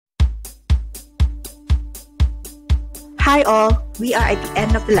Hi all, we are at the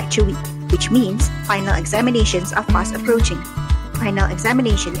end of the lecture week, which means final examinations are fast approaching. Final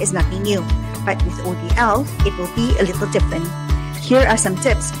examination is nothing new, but with ODL, it will be a little different. Here are some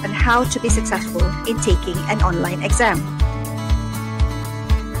tips on how to be successful in taking an online exam.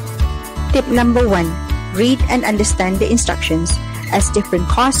 Tip number 1. Read and understand the instructions. As different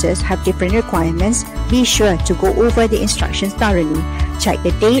courses have different requirements, be sure to go over the instructions thoroughly. Check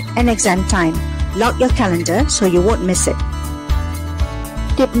the date and exam time. Log your calendar so you won't miss it.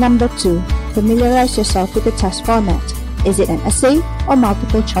 Tip number 2. Familiarize yourself with the test format. Is it an essay or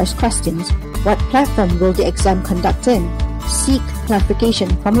multiple choice questions? What platform will the exam conduct in? Seek clarification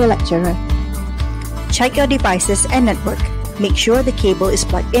from your lecturer. Check your devices and network. Make sure the cable is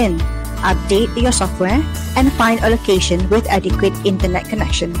plugged in. Update your software and find a location with adequate internet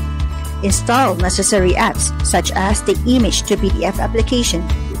connection. Install necessary apps such as the image to PDF application.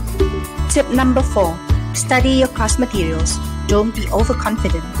 Tip number 4. Study your class materials. Don't be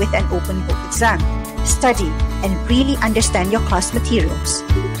overconfident with an open book exam. Study and really understand your class materials.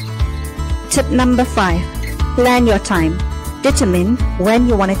 Tip number 5. Plan your time. Determine when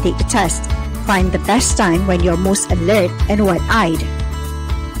you want to take the test. Find the best time when you're most alert and wide-eyed.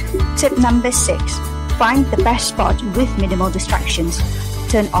 Tip number 6. Find the best spot with minimal distractions.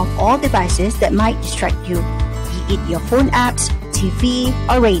 Turn off all devices that might distract you, be it your phone apps, TV,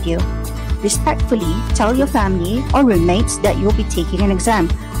 or radio. Respectfully tell your family or roommates that you'll be taking an exam.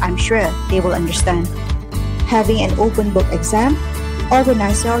 I'm sure they will understand. Having an open book exam,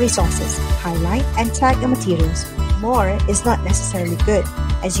 organize your resources, highlight and tag your materials. More is not necessarily good,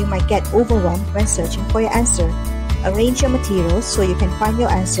 as you might get overwhelmed when searching for your answer. Arrange your materials so you can find your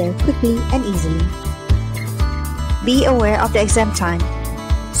answer quickly and easily. Be aware of the exam time.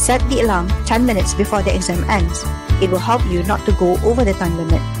 Set the alarm 10 minutes before the exam ends. It will help you not to go over the time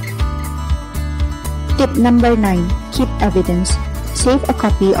limit. Tip number 9. Keep evidence. Save a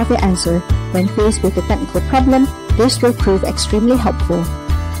copy of your answer. When faced with a technical problem, this will prove extremely helpful.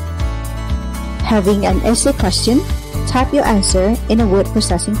 Having an essay question? Type your answer in a word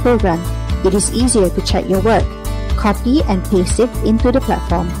processing program. It is easier to check your work. Copy and paste it into the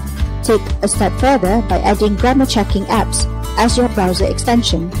platform. Take a step further by adding grammar checking apps as your browser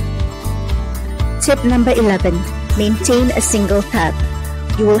extension. Tip number 11. Maintain a single tab.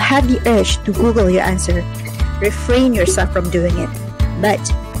 You will have the urge to Google your answer. Refrain yourself from doing it. But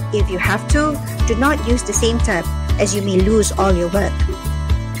if you have to, do not use the same tab, as you may lose all your work.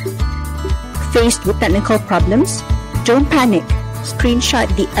 Faced with technical problems? Don't panic. Screenshot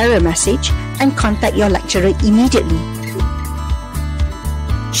the error message and contact your lecturer immediately.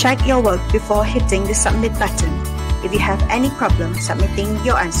 Check your work before hitting the submit button. If you have any problem submitting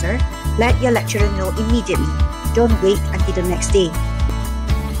your answer, let your lecturer know immediately. Don't wait until the next day.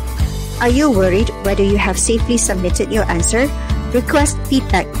 Are you worried whether you have safely submitted your answer? Request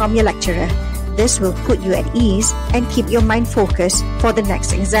feedback from your lecturer. This will put you at ease and keep your mind focused for the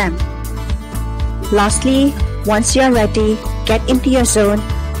next exam. Lastly, once you are ready, get into your zone,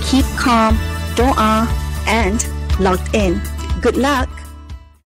 keep calm, doa, and logged in. Good luck!